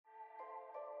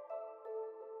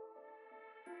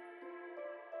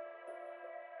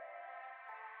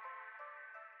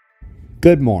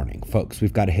Good morning, folks.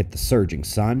 We've got to hit the surging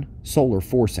sun, solar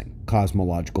forcing,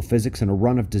 cosmological physics, and a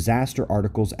run of disaster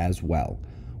articles as well.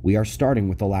 We are starting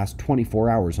with the last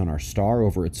 24 hours on our star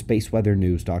over at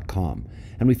spaceweathernews.com,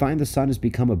 and we find the sun has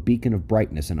become a beacon of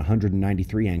brightness in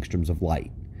 193 angstroms of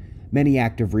light. Many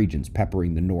active regions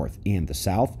peppering the north and the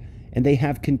south, and they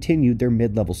have continued their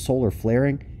mid-level solar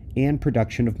flaring and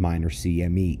production of minor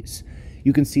CMEs.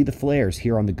 You can see the flares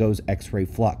here on the GOES X-ray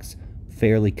flux,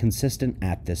 fairly consistent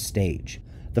at this stage.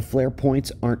 The flare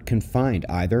points aren't confined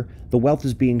either. The wealth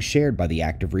is being shared by the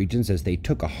active regions as they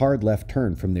took a hard left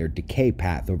turn from their decay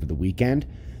path over the weekend.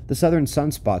 The southern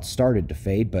sunspots started to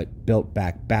fade but built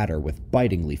back better with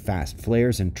bitingly fast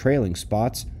flares, and trailing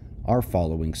spots are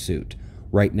following suit.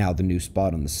 Right now the new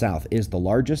spot on the south is the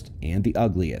largest and the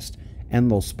ugliest.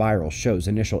 Enlil spiral shows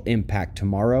initial impact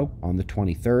tomorrow on the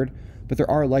 23rd, but there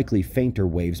are likely fainter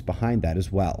waves behind that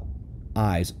as well.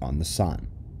 Eyes on the sun.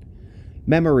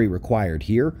 Memory required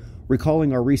here,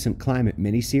 recalling our recent climate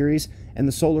mini-series and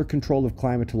the solar control of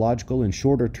climatological and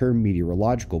shorter-term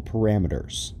meteorological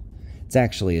parameters. It's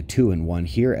actually a 2-in-1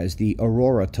 here, as the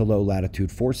aurora to low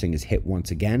latitude forcing is hit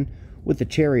once again, with the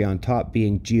cherry on top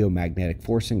being geomagnetic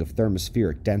forcing of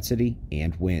thermospheric density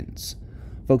and winds.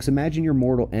 Folks, imagine your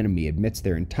mortal enemy admits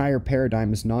their entire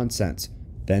paradigm is nonsense,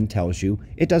 then tells you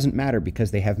it doesn't matter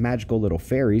because they have magical little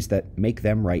fairies that make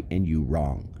them right and you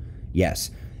wrong.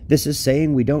 Yes, this is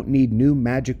saying we don't need new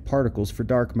magic particles for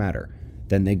dark matter.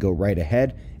 Then they go right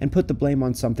ahead and put the blame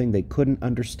on something they couldn't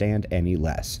understand any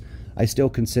less. I still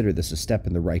consider this a step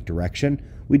in the right direction.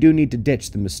 We do need to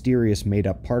ditch the mysterious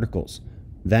made-up particles.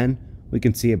 Then we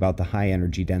can see about the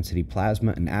high-energy density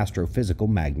plasma and astrophysical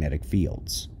magnetic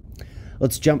fields.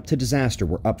 Let's jump to disaster,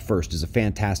 where up first is a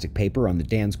fantastic paper on the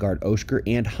Dansgaard-Oeschger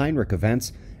and Heinrich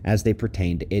events as they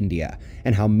pertain to India,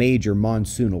 and how major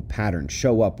monsoonal patterns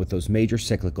show up with those major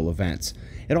cyclical events.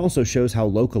 It also shows how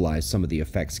localized some of the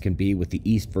effects can be with the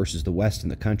east versus the west in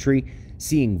the country,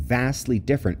 seeing vastly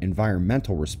different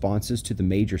environmental responses to the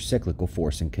major cyclical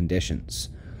forcing conditions.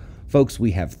 Folks, we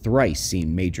have thrice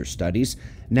seen major studies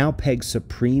now peg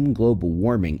supreme global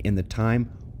warming in the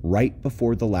time right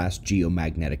before the last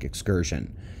geomagnetic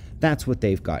excursion. That's what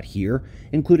they've got here,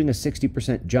 including a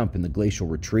 60% jump in the glacial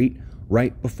retreat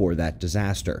right before that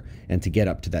disaster. And to get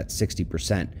up to that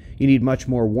 60%, you need much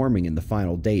more warming in the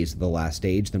final days of the last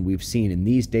age than we've seen in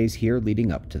these days here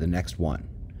leading up to the next one.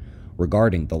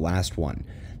 Regarding the last one,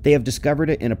 they have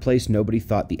discovered it in a place nobody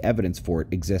thought the evidence for it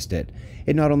existed.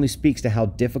 It not only speaks to how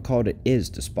difficult it is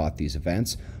to spot these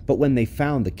events, but when they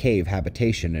found the cave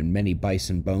habitation and many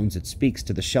bison bones, it speaks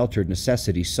to the sheltered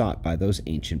necessity sought by those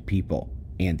ancient people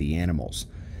and the animals.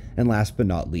 And last but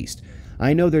not least,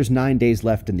 I know there's 9 days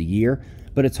left in the year,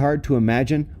 but it's hard to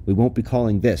imagine we won't be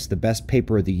calling this the best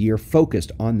paper of the year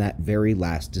focused on that very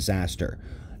last disaster.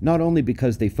 Not only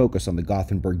because they focus on the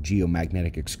Gothenburg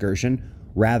geomagnetic excursion,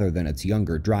 rather than its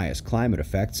younger, driest climate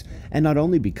effects, and not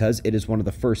only because it is one of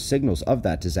the first signals of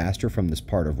that disaster from this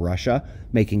part of Russia,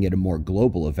 making it a more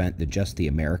global event than just the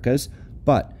Americas,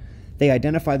 but they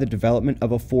identify the development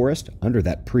of a forest under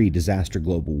that pre-disaster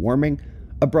global warming,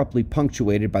 abruptly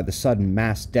punctuated by the sudden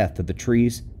mass death of the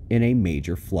trees in a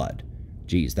major flood.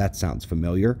 Geez, that sounds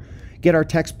familiar. Get our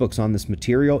textbooks on this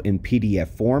material in PDF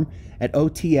form at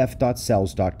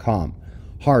otf.cells.com.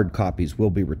 Hard copies will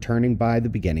be returning by the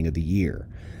beginning of the year.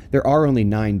 There are only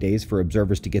 9 days for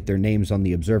observers to get their names on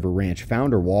the Observer Ranch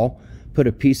founder wall. Put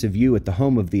a piece of you at the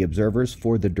home of the observers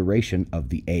for the duration of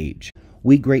the age.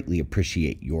 We greatly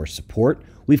appreciate your support.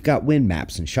 We've got wind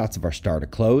maps and shots of our star to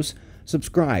close.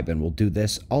 Subscribe and we'll do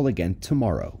this all again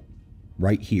tomorrow.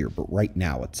 Right here, but right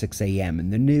now at 6 a.m.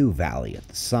 in the new Valley of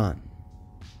the Sun.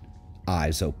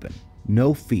 Eyes open.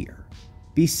 No fear.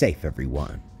 Be safe,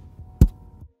 everyone.